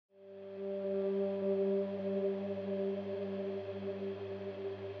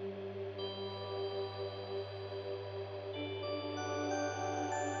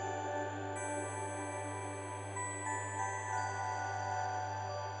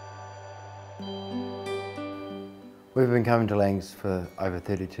We've been coming to LANGS for over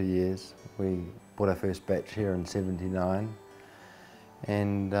 32 years. We bought our first batch here in '79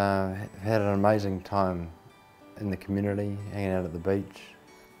 and had an amazing time in the community, hanging out at the beach,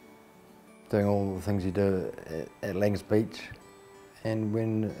 doing all the things you do at LANGS Beach. And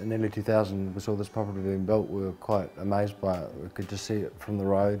when in early 2000 we saw this property being built, we were quite amazed by it. We could just see it from the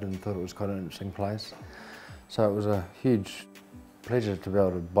road and thought it was quite an interesting place. So it was a huge pleasure to be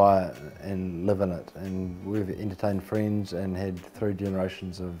able to buy it and live in it. And we've entertained friends and had 3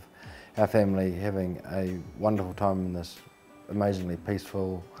 generations of our family having a wonderful time in this amazingly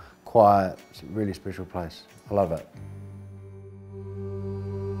peaceful, quiet, really special place. I love it.